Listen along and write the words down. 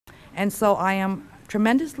And so I am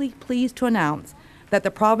tremendously pleased to announce that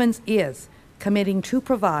the province is committing to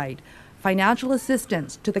provide financial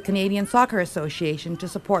assistance to the Canadian Soccer Association to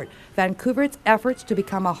support Vancouver's efforts to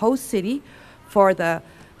become a host city for the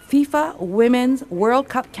FIFA Women's World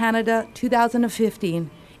Cup Canada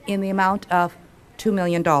 2015 in the amount of $2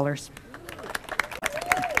 million.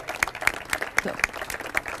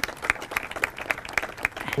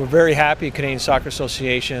 We're very happy at Canadian Soccer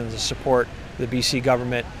Association to support the BC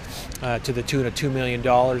government to the tune of $2 million,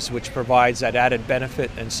 which provides that added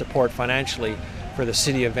benefit and support financially for the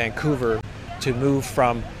city of Vancouver to move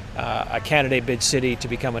from a candidate bid city to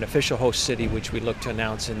become an official host city, which we look to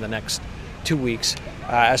announce in the next 2 weeks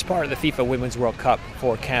as part of the FIFA Women's World Cup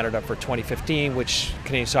for Canada for 2015, which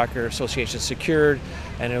Canadian Soccer Association secured,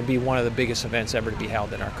 and it'll be one of the biggest events ever to be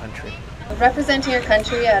held in our country. Representing your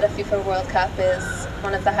country at a FIFA World Cup is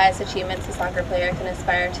one of the highest achievements a soccer player can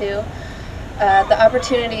aspire to. The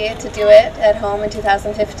opportunity to do it at home in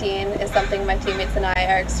 2015 is something my teammates and I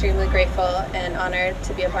are extremely grateful and honored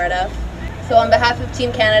to be a part of. So on behalf of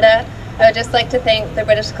Team Canada, I would just like to thank the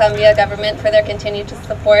British Columbia government for their continued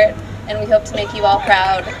support, and we hope to make you all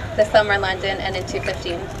proud this summer in London and in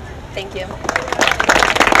 2015. Thank you.